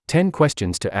10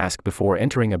 questions to ask before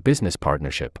entering a business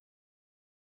partnership.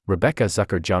 Rebecca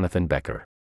Zucker, Jonathan Becker.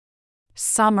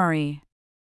 Summary.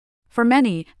 For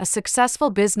many, a successful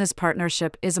business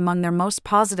partnership is among their most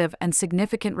positive and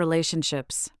significant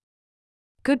relationships.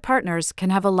 Good partners can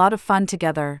have a lot of fun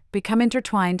together, become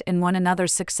intertwined in one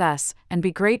another's success, and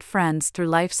be great friends through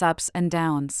life's ups and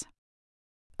downs.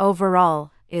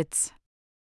 Overall, it's.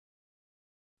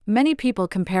 Many people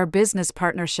compare business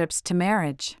partnerships to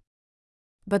marriage.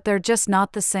 But they're just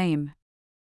not the same.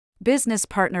 Business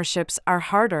partnerships are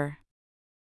harder.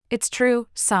 It's true,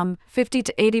 some 50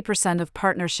 to 80% of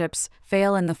partnerships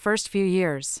fail in the first few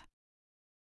years.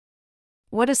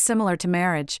 What is similar to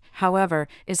marriage, however,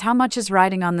 is how much is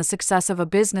riding on the success of a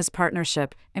business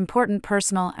partnership. Important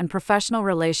personal and professional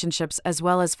relationships as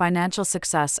well as financial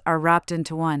success are wrapped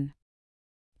into one.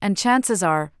 And chances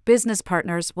are, business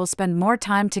partners will spend more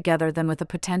time together than with a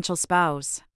potential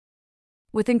spouse.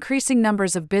 With increasing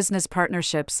numbers of business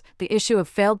partnerships, the issue of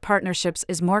failed partnerships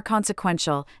is more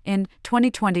consequential. In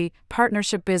 2020,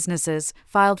 partnership businesses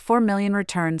filed 4 million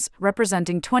returns,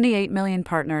 representing 28 million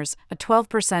partners, a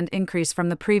 12% increase from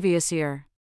the previous year.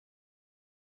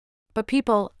 But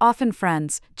people, often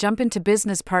friends, jump into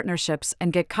business partnerships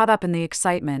and get caught up in the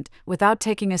excitement without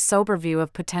taking a sober view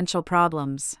of potential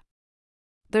problems.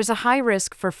 There's a high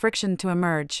risk for friction to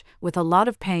emerge, with a lot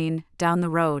of pain, down the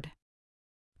road.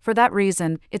 For that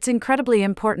reason, it's incredibly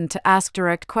important to ask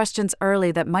direct questions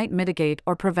early that might mitigate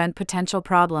or prevent potential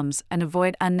problems and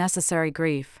avoid unnecessary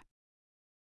grief.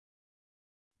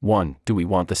 1. Do we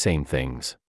want the same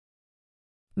things?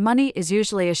 Money is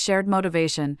usually a shared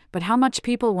motivation, but how much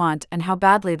people want and how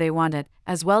badly they want it,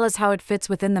 as well as how it fits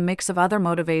within the mix of other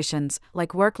motivations,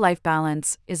 like work-life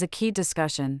balance, is a key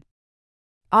discussion.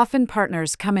 Often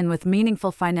partners come in with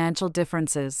meaningful financial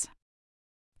differences.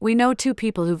 We know two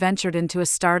people who ventured into a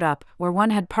startup where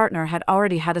one partner had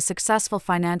already had a successful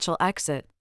financial exit.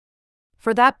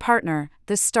 For that partner,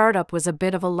 this startup was a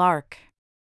bit of a lark.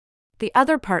 The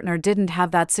other partner didn't have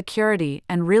that security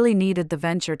and really needed the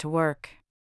venture to work.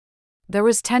 There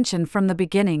was tension from the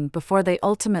beginning before they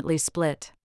ultimately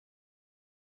split.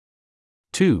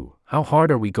 2. How hard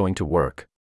are we going to work?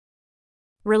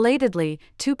 Relatedly,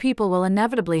 two people will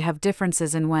inevitably have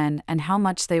differences in when and how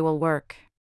much they will work.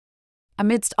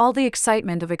 Amidst all the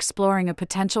excitement of exploring a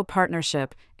potential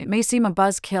partnership, it may seem a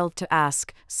buzzkill to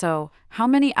ask, so, how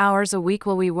many hours a week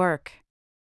will we work?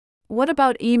 What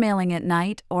about emailing at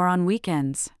night or on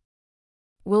weekends?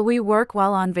 Will we work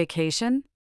while on vacation?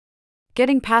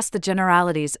 Getting past the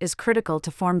generalities is critical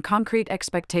to form concrete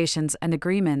expectations and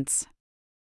agreements.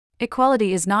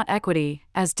 Equality is not equity,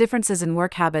 as differences in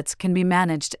work habits can be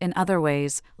managed in other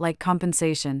ways, like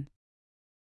compensation.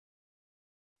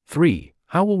 3.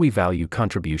 How will we value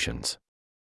contributions?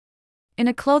 In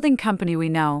a clothing company we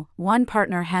know, one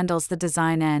partner handles the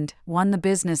design end, one the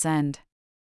business end.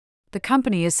 The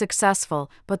company is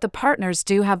successful, but the partners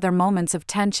do have their moments of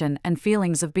tension and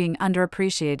feelings of being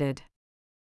underappreciated.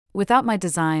 Without my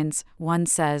designs, one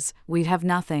says, we'd have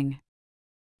nothing.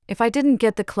 If I didn't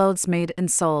get the clothes made and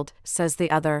sold, says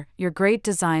the other, your great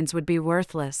designs would be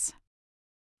worthless.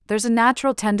 There's a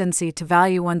natural tendency to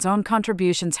value one's own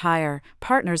contributions higher.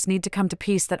 Partners need to come to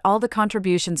peace that all the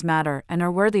contributions matter and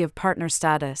are worthy of partner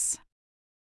status.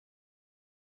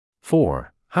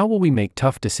 4. How will we make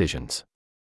tough decisions?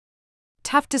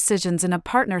 Tough decisions in a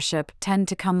partnership tend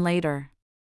to come later.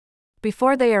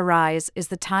 Before they arise is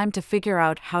the time to figure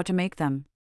out how to make them.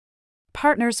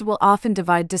 Partners will often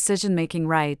divide decision-making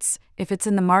rights. If it's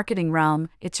in the marketing realm,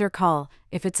 it's your call.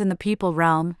 If it's in the people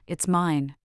realm, it's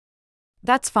mine.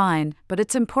 That's fine, but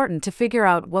it's important to figure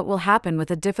out what will happen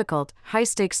with a difficult,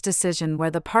 high-stakes decision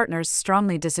where the partners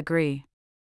strongly disagree.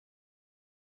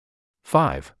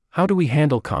 5. How do we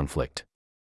handle conflict?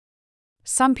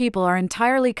 Some people are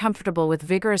entirely comfortable with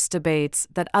vigorous debates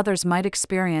that others might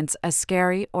experience as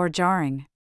scary or jarring.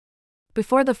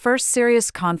 Before the first serious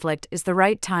conflict is the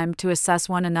right time to assess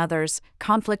one another's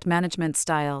conflict management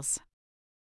styles.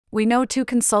 We know two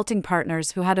consulting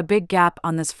partners who had a big gap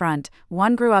on this front.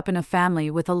 One grew up in a family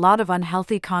with a lot of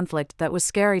unhealthy conflict that was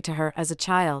scary to her as a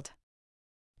child.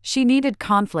 She needed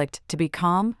conflict to be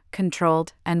calm,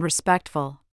 controlled, and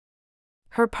respectful.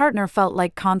 Her partner felt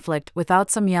like conflict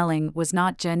without some yelling was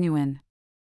not genuine.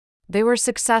 They were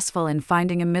successful in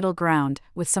finding a middle ground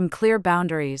with some clear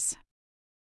boundaries.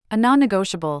 A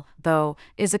non-negotiable, though,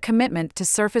 is a commitment to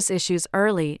surface issues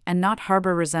early and not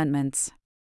harbor resentments.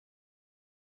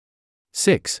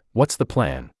 6. What's the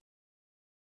plan?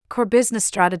 Core business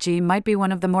strategy might be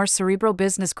one of the more cerebral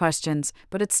business questions,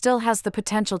 but it still has the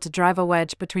potential to drive a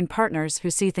wedge between partners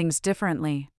who see things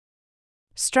differently.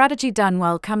 Strategy done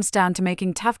well comes down to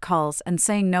making tough calls and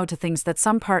saying no to things that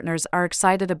some partners are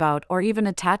excited about or even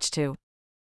attached to.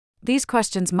 These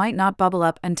questions might not bubble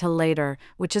up until later,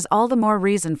 which is all the more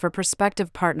reason for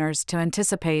prospective partners to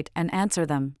anticipate and answer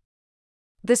them.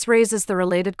 This raises the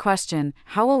related question: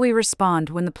 how will we respond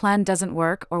when the plan doesn't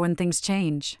work or when things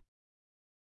change?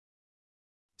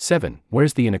 7.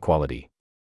 Where's the inequality?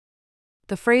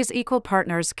 The phrase equal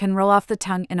partners can roll off the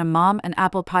tongue in a mom and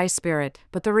apple pie spirit,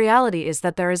 but the reality is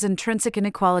that there is intrinsic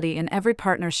inequality in every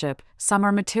partnership. Some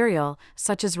are material,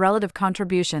 such as relative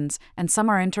contributions, and some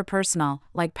are interpersonal,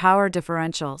 like power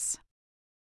differentials.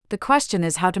 The question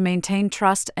is how to maintain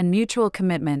trust and mutual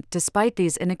commitment despite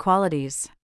these inequalities.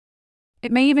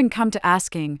 It may even come to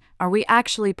asking, are we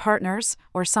actually partners,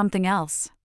 or something else?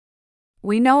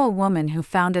 We know a woman who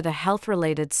founded a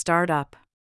health-related startup.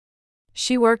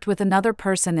 She worked with another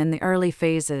person in the early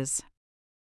phases.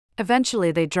 Eventually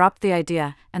they dropped the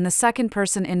idea, and the second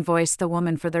person invoiced the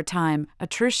woman for their time, a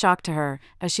true shock to her,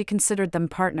 as she considered them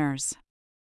partners.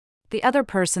 The other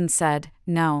person said,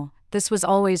 "No, this was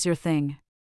always your thing."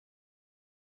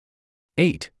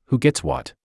 8. Who gets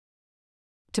what?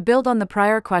 To build on the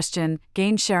prior question,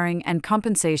 gain sharing and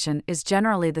compensation is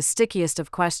generally the stickiest of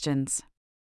questions.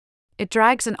 It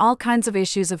drags in all kinds of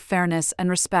issues of fairness and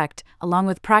respect, along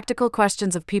with practical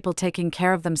questions of people taking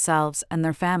care of themselves and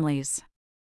their families.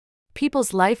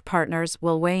 People's life partners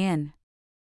will weigh in.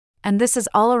 And this is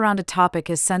all around a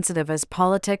topic as sensitive as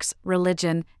politics,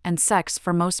 religion, and sex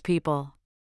for most people.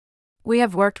 We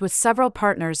have worked with several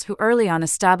partners who early on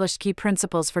established key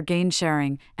principles for gain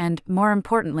sharing and, more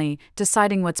importantly,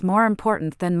 deciding what's more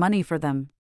important than money for them.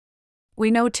 We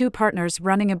know 2 partners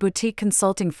running a boutique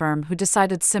consulting firm who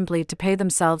decided simply to pay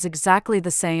themselves exactly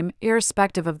the same,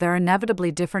 irrespective of their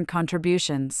inevitably different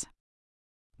contributions.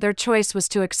 Their choice was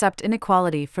to accept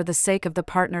inequality for the sake of the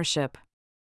partnership.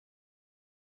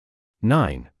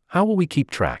 9. How will we keep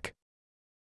track?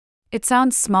 It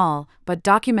sounds small, but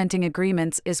documenting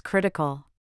agreements is critical.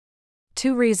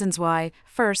 2 reasons why.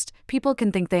 First, people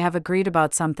can think they have agreed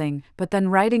about something, but then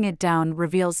writing it down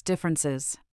reveals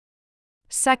differences.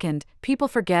 Second, people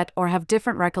forget or have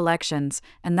different recollections,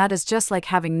 and that is just like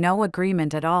having no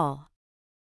agreement at all.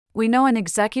 We know an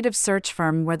executive search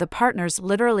firm where the partners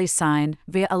literally sign,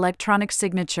 via electronic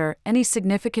signature, any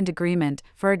significant agreement,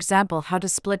 for example, how to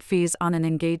split fees on an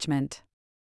engagement.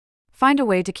 Find a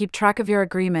way to keep track of your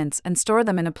agreements and store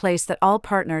them in a place that all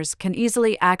partners can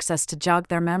easily access to jog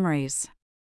their memories.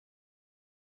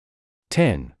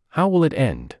 10. How will it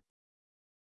end?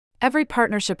 Every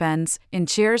partnership ends, in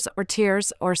cheers or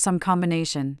tears or some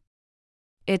combination.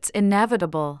 It's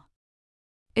inevitable.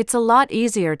 It's a lot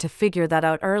easier to figure that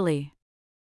out early.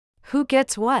 Who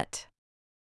gets what?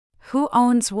 Who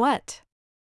owns what?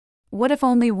 What if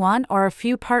only one or a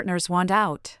few partners want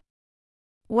out?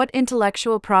 What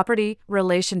intellectual property,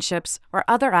 relationships, or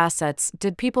other assets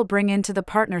did people bring into the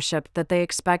partnership that they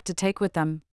expect to take with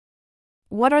them?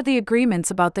 What are the agreements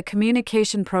about the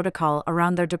communication protocol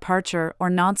around their departure or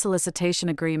non-solicitation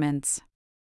agreements?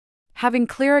 Having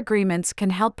clear agreements can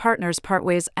help partners part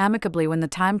ways amicably when the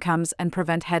time comes and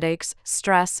prevent headaches,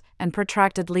 stress, and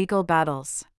protracted legal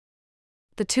battles.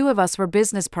 The 2 of us were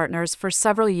business partners for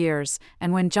several years,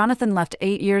 and when Jonathan left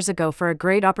 8 years ago for a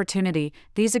great opportunity,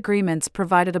 these agreements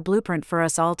provided a blueprint for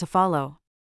us all to follow.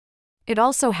 It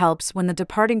also helps when the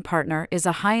departing partner is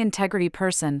a high-integrity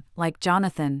person, like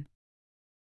Jonathan.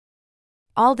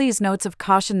 All these notes of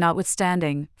caution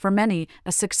notwithstanding, for many,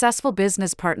 a successful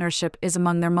business partnership is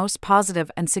among their most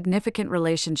positive and significant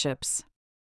relationships.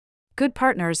 Good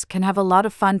partners can have a lot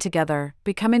of fun together,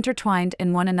 become intertwined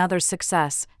in one another's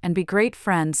success, and be great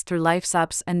friends through life's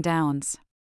ups and downs.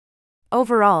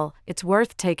 Overall, it's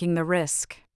worth taking the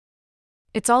risk.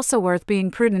 It's also worth being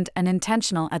prudent and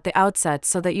intentional at the outset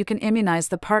so that you can immunize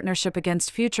the partnership against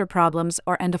future problems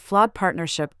or end a flawed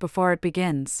partnership before it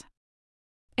begins.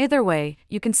 Either way,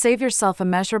 you can save yourself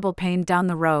immeasurable pain down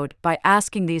the road by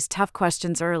asking these tough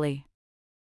questions early.